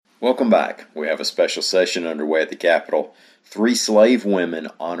Welcome back. We have a special session underway at the Capitol. 3 slave women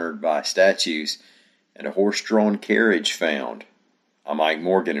honored by statues and a horse-drawn carriage found. I'm Mike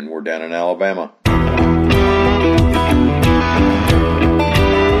Morgan and we're down in Alabama.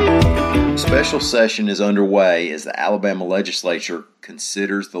 A special session is underway as the Alabama legislature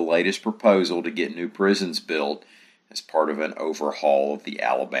considers the latest proposal to get new prisons built as part of an overhaul of the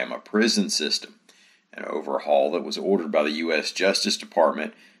Alabama prison system. An overhaul that was ordered by the U.S. Justice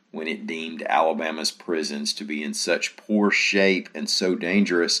Department when it deemed Alabama's prisons to be in such poor shape and so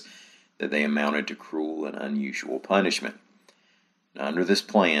dangerous that they amounted to cruel and unusual punishment. Now, under this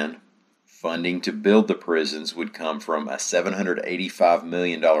plan, funding to build the prisons would come from a $785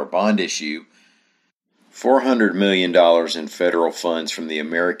 million bond issue, $400 million in federal funds from the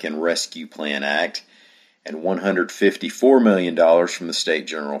American Rescue Plan Act, and $154 million from the State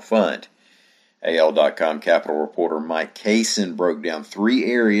General Fund. AL.com Capitol reporter Mike Kaysen broke down 3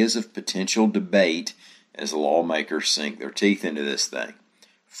 areas of potential debate as lawmakers sink their teeth into this thing.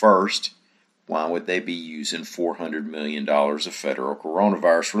 First, why would they be using $400 million of federal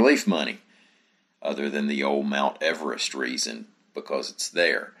coronavirus relief money, other than the old Mount Everest reason, because it's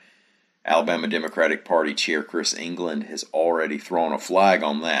there? Alabama Democratic Party Chair Chris England has already thrown a flag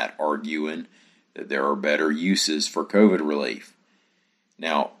on that, arguing that there are better uses for COVID relief.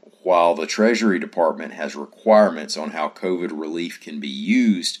 Now, while the Treasury Department has requirements on how COVID relief can be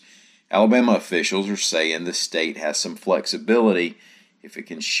used, Alabama officials are saying the state has some flexibility if it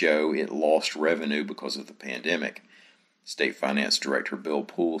can show it lost revenue because of the pandemic. State Finance Director Bill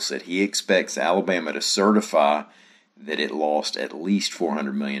Poole said he expects Alabama to certify that it lost at least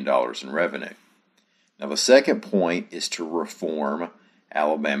 $400 million in revenue. Now, the second point is to reform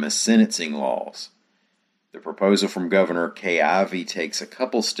Alabama's sentencing laws. The proposal from Governor Kay Ivey takes a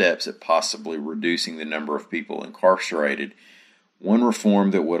couple steps at possibly reducing the number of people incarcerated. One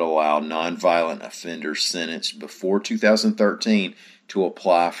reform that would allow nonviolent offenders sentenced before 2013 to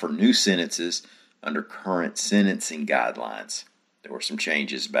apply for new sentences under current sentencing guidelines. There were some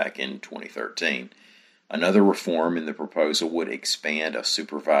changes back in 2013. Another reform in the proposal would expand a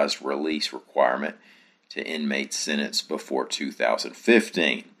supervised release requirement to inmates sentenced before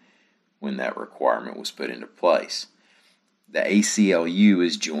 2015. When that requirement was put into place. The ACLU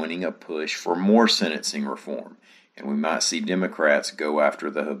is joining a push for more sentencing reform, and we might see Democrats go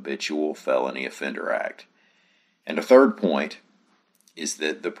after the Habitual Felony Offender Act. And a third point is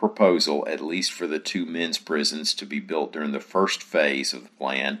that the proposal, at least for the 2 men's prisons to be built during the first phase of the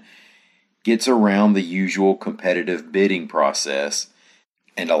plan, gets around the usual competitive bidding process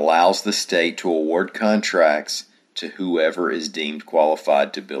and allows the state to award contracts to whoever is deemed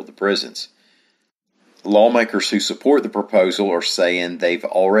qualified to build the prisons. Lawmakers who support the proposal are saying they've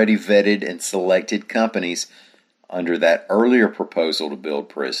already vetted and selected companies under that earlier proposal to build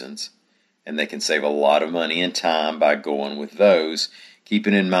prisons, and they can save a lot of money and time by going with those,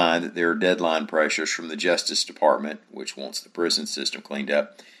 keeping in mind that there are deadline pressures from the Justice Department, which wants the prison system cleaned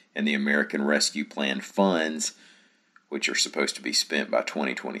up, and the American Rescue Plan funds, which are supposed to be spent by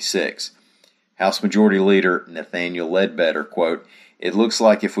 2026. House Majority Leader Nathaniel Ledbetter, quote, "It looks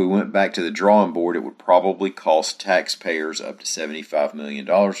like if we went back to the drawing board, it would probably cost taxpayers up to $75 million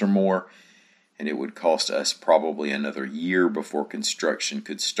or more, and it would cost us probably another year before construction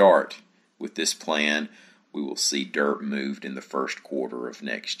could start. With this plan, we will see dirt moved in the first quarter of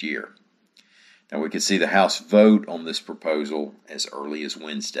next year." Now, we could see the House vote on this proposal as early as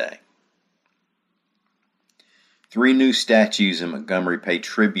Wednesday. 3 new statues in Montgomery pay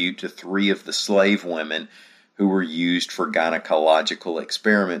tribute to 3 of the slave women who were used for gynecological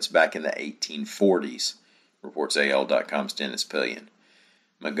experiments back in the 1840s, reports AL.com's Dennis Pillion.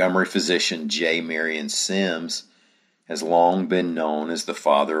 Montgomery physician J. Marion Sims has long been known as the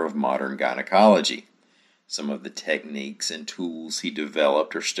father of modern gynecology. Some of the techniques and tools he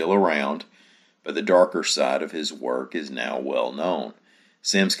developed are still around, but the darker side of his work is now well known.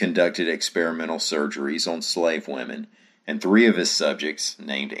 Sims conducted experimental surgeries on slave women, and 3 of his subjects,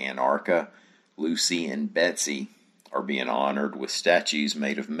 named Anarcha, Lucy, and Betsy, are being honored with statues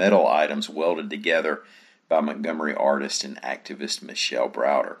made of metal items welded together by Montgomery artist and activist Michelle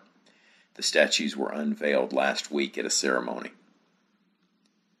Browder. The statues were unveiled last week at a ceremony.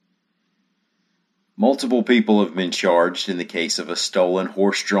 Multiple people have been charged in the case of a stolen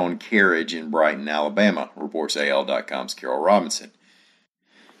horse-drawn carriage in Brighton, Alabama, reports AL.com's Carol Robinson.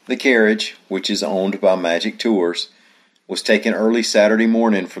 The carriage, which is owned by Magic Tours, was taken early Saturday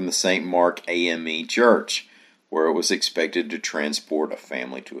morning from the St. Mark AME Church, where it was expected to transport a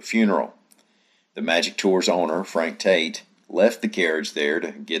family to a funeral. The Magic Tours owner, Frank Tate, left the carriage there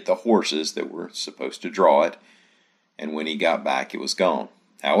to get the horses that were supposed to draw it, and when he got back it was gone.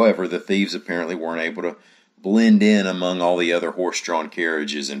 However, the thieves apparently weren't able to blend in among all the other horse-drawn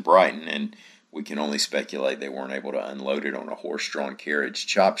carriages in Brighton, and we can only speculate they weren't able to unload it on a horse-drawn carriage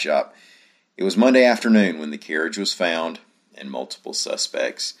chop shop. It was Monday afternoon when the carriage was found, and multiple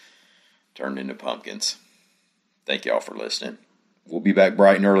suspects turned into pumpkins. Thank y'all for listening. We'll be back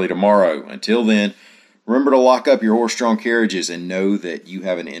bright and early tomorrow. Until then, remember to lock up your horse-drawn carriages and know that you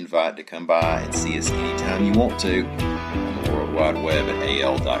have an invite to come by and see us anytime you want to on the World Wide Web at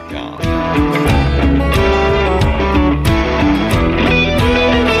al.com.